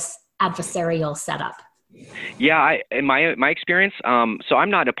not this adversarial setup. Yeah, in my experience, so I'm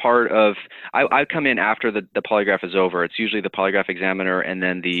not a part of. I come in after the polygraph is over. It's usually the polygraph examiner, and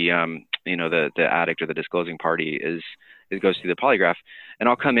then the addict or the disclosing party goes through the polygraph, and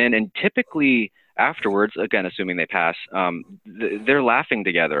I'll come in, and typically afterwards, again, assuming they pass, they're laughing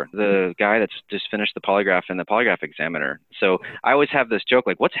together, the guy that's just finished the polygraph and the polygraph examiner. So I always have this joke,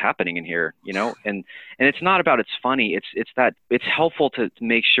 like, what's happening in here, and it's not about it's funny. It's that it's helpful to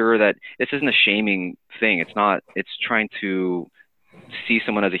make sure that this isn't a shaming thing. It's trying to see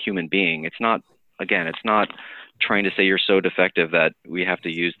someone as a human being. It's not trying to say you're so defective that we have to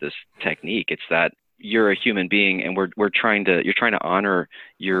use this technique. It's that you're a human being, and you're trying to honor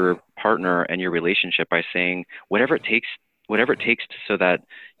your partner and your relationship by saying whatever it takes so that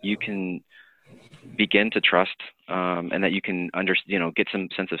you can begin to trust, and that you can get some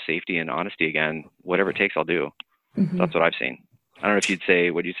sense of safety and honesty again. Whatever it takes, I'll do. Mm-hmm. So that's what I've seen. I don't know if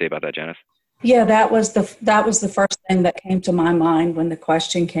what do you say about that, Janice? Yeah, that was the first thing that came to my mind when the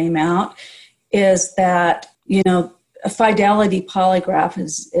question came out, is that, a fidelity polygraph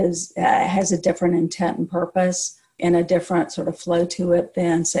has a different intent and purpose and a different sort of flow to it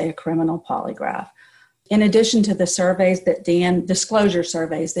than, say, a criminal polygraph. In addition to the disclosure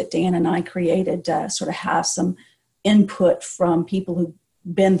surveys that Dan and I created to sort of have some input from people who've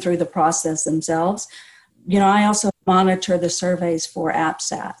been through the process themselves, I also monitor the surveys for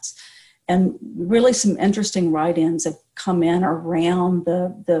APSATs. And really some interesting write-ins have come in around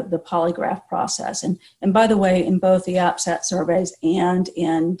the polygraph process. And by the way, in both the APSAT surveys and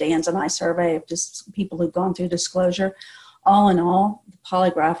in Dan's and I survey of just people who've gone through disclosure, all in all, the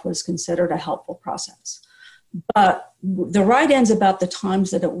polygraph was considered a helpful process. But the write-ins about the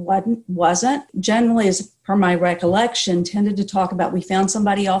times that it wasn't, generally, as per my recollection, tended to talk about, we found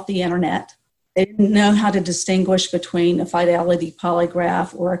somebody off the internet. They didn't know how to distinguish between a fidelity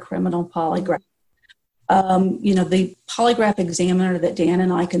polygraph or a criminal polygraph. The polygraph examiner that Dan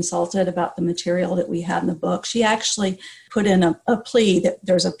and I consulted about the material that we had in the book, she actually put in a plea that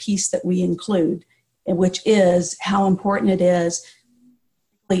there's a piece that we include, which is how important it is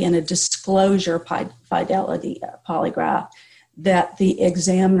in a disclosure fidelity polygraph that the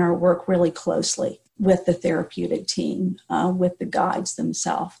examiner work really closely with the therapeutic team, with the guides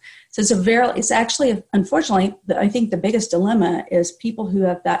themselves. So it's actually, unfortunately, I think the biggest dilemma is people who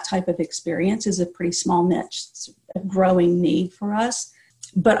have that type of experience is a pretty small niche. It's a growing need for us.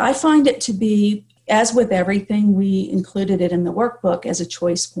 But I find it to be, as with everything, we included it in the workbook as a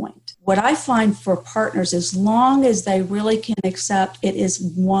choice point. What I find for partners, as long as they really can accept it is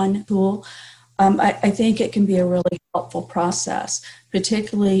one tool, I think it can be a really helpful process,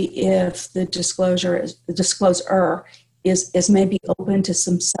 particularly if the discloser is maybe open to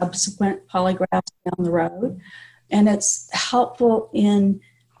some subsequent polygraphs down the road. And it's helpful in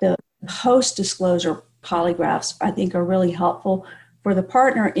the post-disclosure polygraphs, I think, are really helpful for the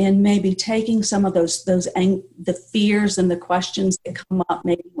partner in maybe taking some of the fears and the questions that come up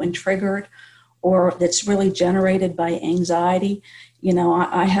maybe when triggered, or that's really generated by anxiety.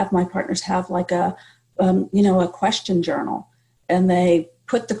 I have my partners have like a question journal, and they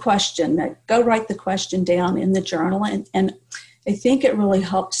put the question, go write the question down in the journal. And I think it really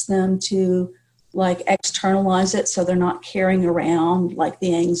helps them to like externalize it, so they're not carrying around like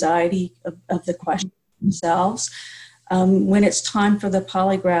the anxiety of the question themselves. When it's time for the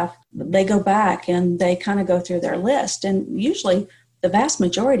polygraph, they go back and they kind of go through their list. And usually the vast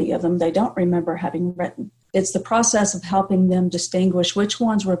majority of them, they don't remember having written. It's the process of helping them distinguish which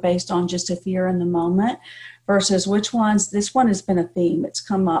ones were based on just a fear in the moment versus which ones, this one has been a theme. It's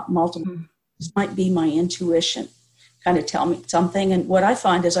come up multiple. This might be my intuition, kind of tell me something. And what I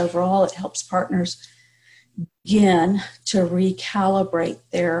find is overall, it helps partners begin to recalibrate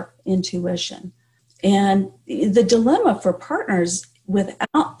their intuition. And the dilemma for partners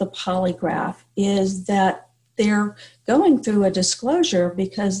without the polygraph is that they're going through a disclosure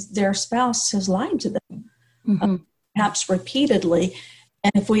because their spouse has lied to them, perhaps repeatedly.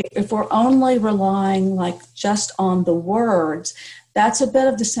 And if we're only relying like just on the words, that's a bit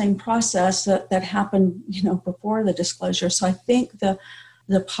of the same process that happened, before the disclosure. So I think the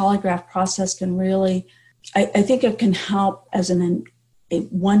polygraph process can really, I think it can help as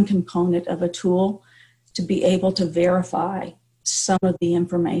one component of a tool to be able to verify some of the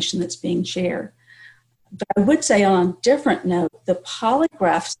information that's being shared. But I would say on a different note, the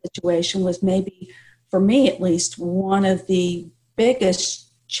polygraph situation was maybe, for me at least, one of the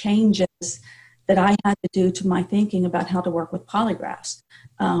biggest changes that I had to do to my thinking about how to work with polygraphs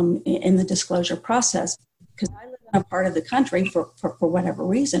in the disclosure process. Because I live in a part of the country, for whatever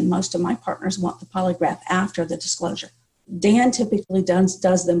reason, most of my partners want the polygraph after the disclosure. Dan typically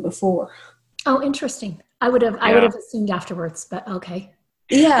does them before. Oh, interesting. I would have assumed afterwards, but okay.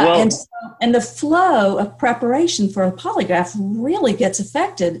 Yeah, well, and the flow of preparation for a polygraph really gets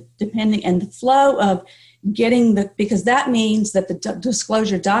affected and the flow of because that means that the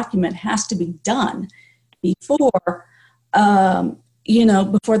disclosure document has to be done before,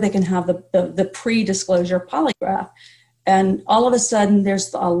 before they can have the pre-disclosure polygraph. And all of a sudden,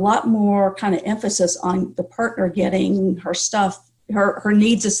 there's a lot more kind of emphasis on the partner getting her stuff, her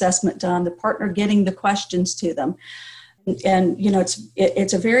needs assessment done, the partner getting the questions to them. And,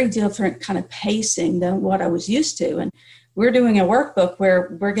 it's a very different kind of pacing than what I was used to. And we're doing a workbook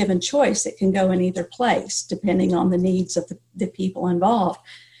where we're given choice. It can go in either place, depending on the needs of the people involved.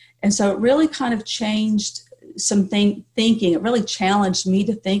 And so it really kind of changed some thinking. It really challenged me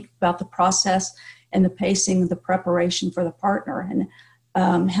to think about the process and the pacing, the preparation for the partner,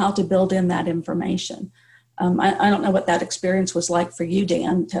 and how to build in that information. I don't know what that experience was like for you,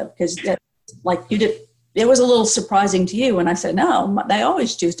 Dan, because like you did. It was a little surprising to you when I said, no, they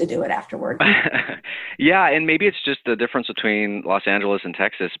always choose to do it afterward. Yeah, and maybe it's just the difference between Los Angeles and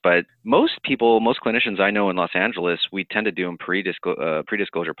Texas, but most clinicians I know in Los Angeles, we tend to do them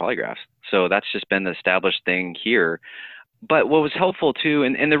pre-disclosure polygraphs. So that's just been the established thing here. But what was helpful too,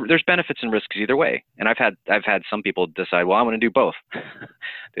 and there's benefits and risks either way. And I've had some people decide, well, I'm going to do both.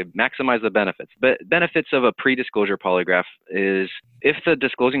 They maximize the benefits. But benefits of a pre-disclosure polygraph is if the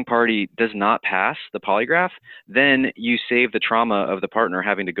disclosing party does not pass the polygraph, then you save the trauma of the partner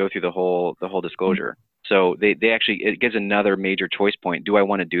having to go through the whole disclosure. So it gives another major choice point. Do I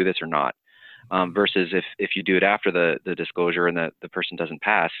want to do this or not? Versus if you do it after the disclosure and the person doesn't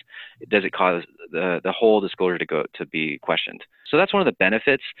pass, does it cause the whole disclosure to be questioned? So that's one of the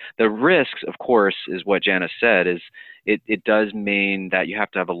benefits. The risks, of course, is what Janice said, is it does mean that you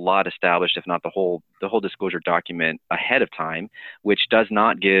have to have a lot established, if not the whole disclosure document ahead of time, which does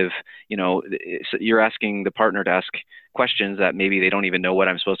not give, you're asking the partner to ask questions that maybe they don't even know what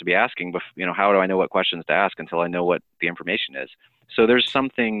I'm supposed to be asking, but how do I know what questions to ask until I know what the information is? So there's some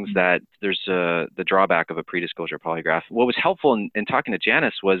things that there's the drawback of a pre-disclosure polygraph. What was helpful in talking to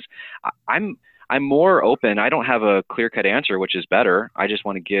Janice was I'm more open. I don't have a clear-cut answer, which is better. I just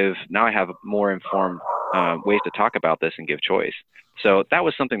want to now I have more informed ways to talk about this and give choice. So that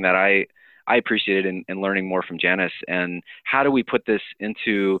was something that I appreciated in learning more from Janice. And how do we put this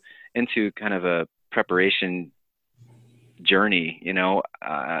into kind of a preparation journey,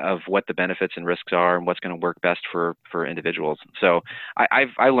 of what the benefits and risks are and what's going to work best for individuals. So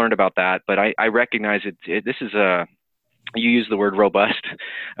I learned about that, but I recognize this is you use the word robust.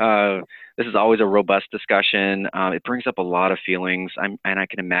 This is always a robust discussion. It brings up a lot of feelings. And I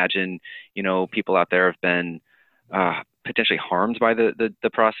can imagine, people out there have been potentially harmed by the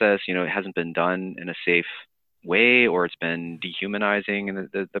process. It hasn't been done in a safe way, or it's been dehumanizing in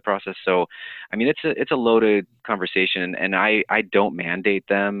the process. So, I mean, it's a loaded conversation, and I don't mandate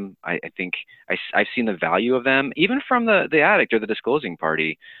them. I think I've seen the value of them, even from the addict or the disclosing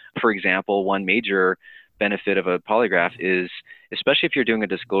party. For example, one major benefit of a polygraph is, especially if you're doing a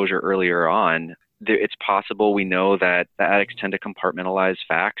disclosure earlier on, it's possible, we know that the addicts tend to compartmentalize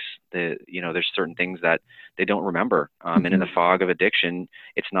facts. There's certain things that they don't remember. And in the fog of addiction,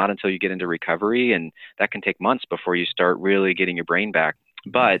 it's not until you get into recovery, and that can take months before you start really getting your brain back.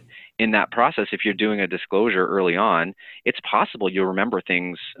 But in that process, if you're doing a disclosure early on, it's possible you'll remember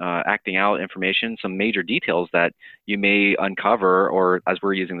things, acting out information, some major details that you may uncover, or as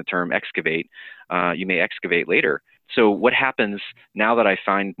we're using the term excavate, you may excavate later. So what happens now that I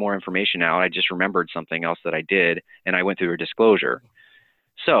find more information out, I just remembered something else that I did, and I went through a disclosure.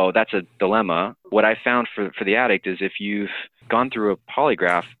 So that's a dilemma. What I found for the addict is if you've gone through a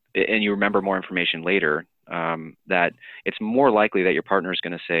polygraph and you remember more information later, that it's more likely that your partner is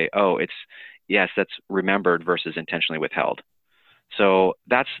going to say, oh, yes, that's remembered versus intentionally withheld. So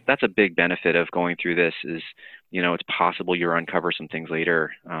that's a big benefit of going through this is, it's possible you'll uncover some things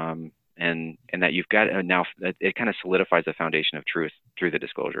later. And that you've got now, it kind of solidifies the foundation of truth through the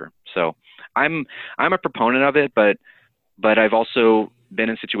disclosure. So I'm a proponent of it, but I've also been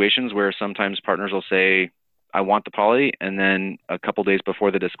in situations where sometimes partners will say, I want the poly, and then a couple days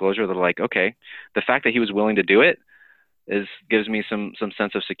before the disclosure, they're like, okay, the fact that he was willing to do it gives me some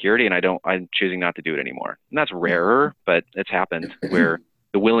sense of security, and I'm choosing not to do it anymore. And that's rarer, but it's happened where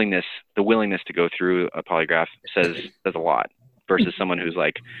the willingness to go through a polygraph says a lot versus someone who's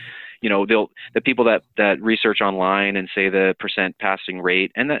like, the people that research online and say the percent passing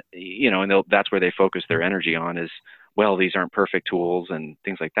rate, and that, that's where they focus their energy on is, well, these aren't perfect tools and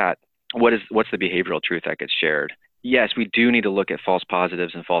things like that. What's the behavioral truth that gets shared? Yes, we do need to look at false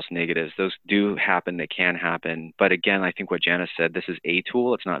positives and false negatives. Those do happen. They can happen. But again, I think what Janice said, this is a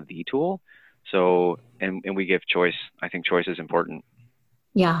tool. It's not the tool. So, and we give choice. I think choice is important.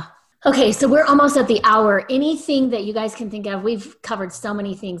 Yeah. Okay. So we're almost at the hour. Anything that you guys can think of? We've covered so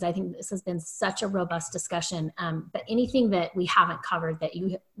many things. I think this has been such a robust discussion. But anything that we haven't covered that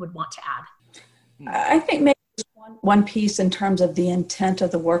you would want to add? I think maybe one piece in terms of the intent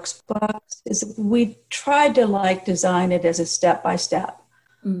of the workbooks is we tried to design it as a step-by-step.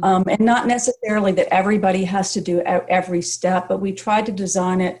 And not necessarily that everybody has to do every step, but we tried to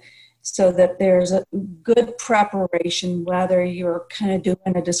design it so that there's a good preparation, whether you're kind of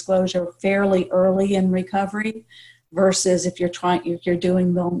doing a disclosure fairly early in recovery versus if you're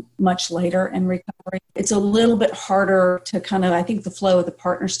doing them much later in recovery. It's a little bit harder to I think the flow of the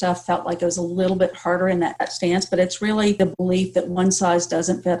partner stuff felt like it was a little bit harder in that stance, but it's really the belief that one size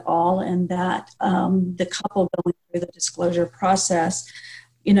doesn't fit all, and that the couple going through the disclosure process,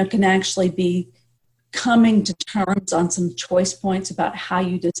 can actually be coming to terms on some choice points about how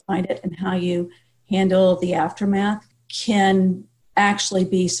you design it and how you handle the aftermath can actually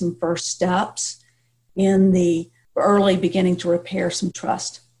be some first steps in the early beginning to repair some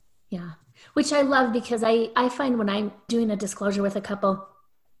trust. Yeah. Which I love because I find when I'm doing a disclosure with a couple,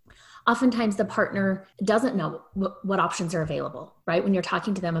 oftentimes the partner doesn't know what options are available, right? When you're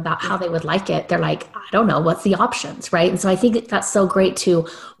talking to them about how they would like it, they're like, I don't know, what's the options, right? And so I think that's so great to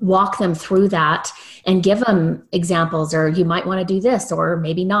walk them through that and give them examples, or you might want to do this, or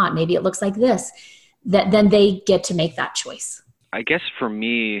maybe not, maybe it looks like this, that then they get to make that choice. I guess for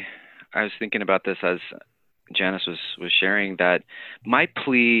me, I was thinking about this as Janice was sharing, that my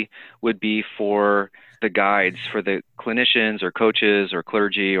plea would be for the guides, for the clinicians or coaches or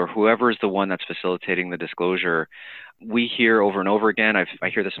clergy or whoever is the one that's facilitating the disclosure. We hear over and over again, I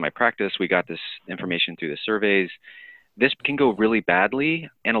hear this in my practice, we got this information through the surveys. This can go really badly,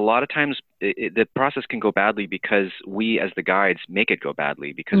 and a lot of times the process can go badly because we as the guides make it go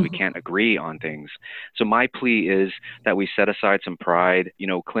badly because we can't agree on things. So my plea is that we set aside some pride,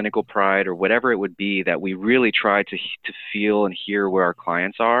 clinical pride or whatever it would be, that we really try to feel and hear where our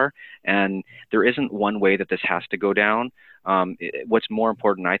clients are. And there isn't one way that this has to go down. What's more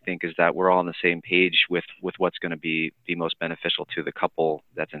important, I think, is that we're all on the same page with what's going to be the most beneficial to the couple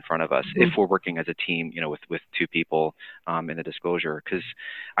that's in front of us, if we're working as a team, with two people in the disclosure. Because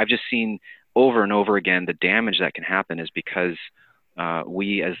I've just seen over and over again the damage that can happen is because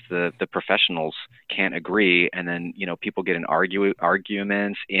we as the professionals can't agree, and then people get in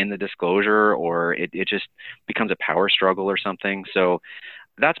arguments in the disclosure, or it just becomes a power struggle or something. So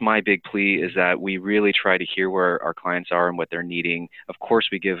that's my big plea, is that we really try to hear where our clients are and what they're needing. Of course,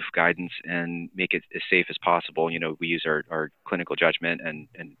 we give guidance and make it as safe as possible. We use our clinical judgment,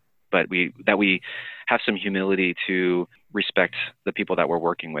 but we have some humility to respect the people that we're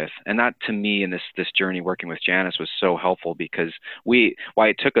working with. And that, to me, in this journey working with Janice, was so helpful, because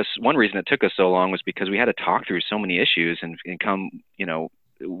one reason it took us so long was because we had to talk through so many issues and come,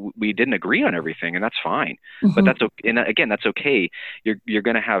 we didn't agree on everything, and that's fine. But that's okay. And again, that's okay. You're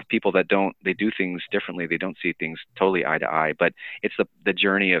going to have people that they do things differently. They don't see things totally eye to eye, but it's the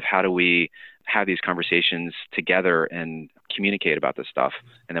journey of how do we have these conversations together and communicate about this stuff.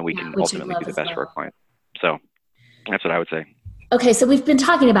 And then we can ultimately do the best for our client. So that's what I would say. Okay. So we've been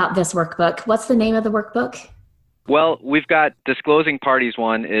talking about this workbook. What's the name of the workbook? Well, we've got disclosing parties.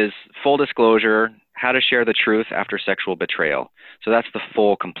 One is full disclosure, how to share the truth after sexual betrayal. So that's the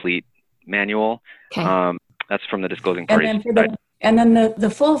full, complete manual. Okay. That's from the disclosing parties. And then the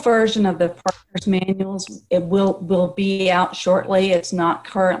full version of the partners manuals, it will be out shortly. It's not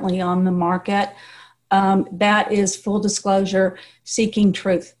currently on the market. That is full disclosure, seeking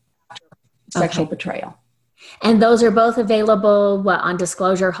truth after sexual betrayal. And those are both available, on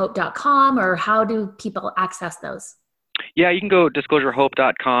disclosurehope.com, or how do people access those? Yeah, you can go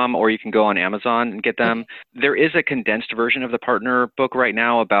disclosurehope.com, or you can go on Amazon and get them. There is a condensed version of the partner book right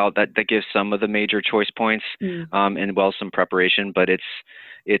now about that gives some of the major choice points and some preparation, but it's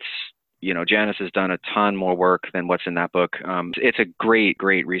Janice has done a ton more work than what's in that book. It's a great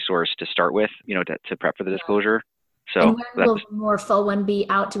resource to start with, to prep for the disclosure. So and when will the more full one be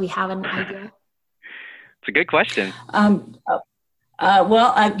out? Do we have an idea? It's a good question.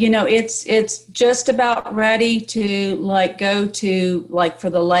 It's just about ready to go to for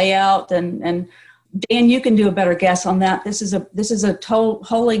the layout and Dan, you can do a better guess on that. This is a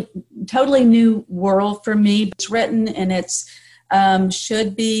totally new world for me. It's written and it's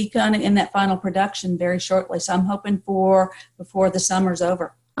should be kind of in that final production very shortly. So I'm hoping before the summer's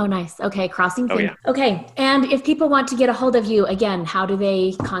over. Oh, nice. Okay. Crossing fingers. Yeah. Okay. And if people want to get a hold of you again, how do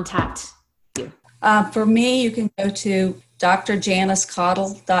they contact you? For me, you can go to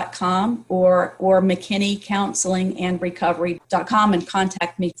drjanicecottle.com or McKinneyCounselingandRecovery.com and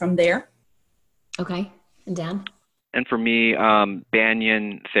contact me from there. Okay. And Dan? And for me,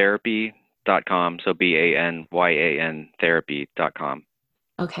 BanyanTherapy.com. So BANYAN therapy.com.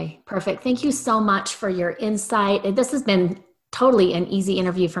 Okay, perfect. Thank you so much for your insight. This has been totally an easy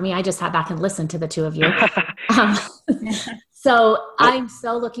interview for me. I just sat back and listened to the two of you. So I'm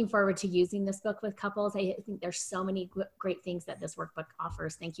so looking forward to using this book with couples. I think there's so many great things that this workbook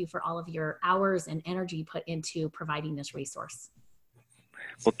offers. Thank you for all of your hours and energy put into providing this resource.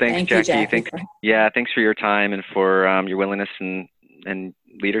 Well, thanks, Jackie. Thanks for your time and for your willingness and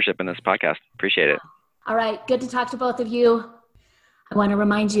leadership in this podcast. Appreciate it. All right. Good to talk to both of you. I want to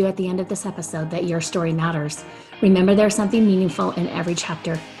remind you at the end of this episode that your story matters. Remember, there's something meaningful in every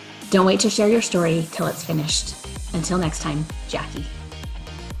chapter. Don't wait to share your story till it's finished. Until next time, Jackie.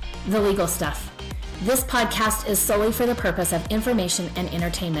 The legal stuff. This podcast is solely for the purpose of information and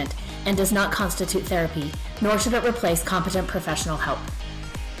entertainment and does not constitute therapy, nor should it replace competent professional help.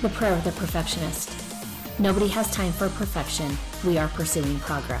 The prayer of the perfectionist. Nobody has time for perfection. We are pursuing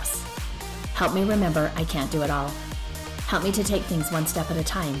progress. Help me remember I can't do it all. Help me to take things one step at a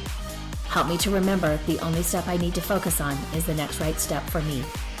time. Help me to remember the only step I need to focus on is the next right step for me.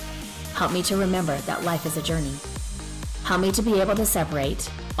 Help me to remember that life is a journey. Help me to be able to separate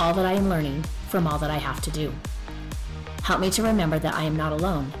all that I am learning from all that I have to do. Help me to remember that I am not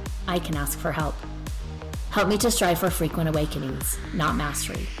alone. I can ask for help. Help me to strive for frequent awakenings, not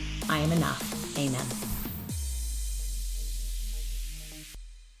mastery. I am enough. Amen.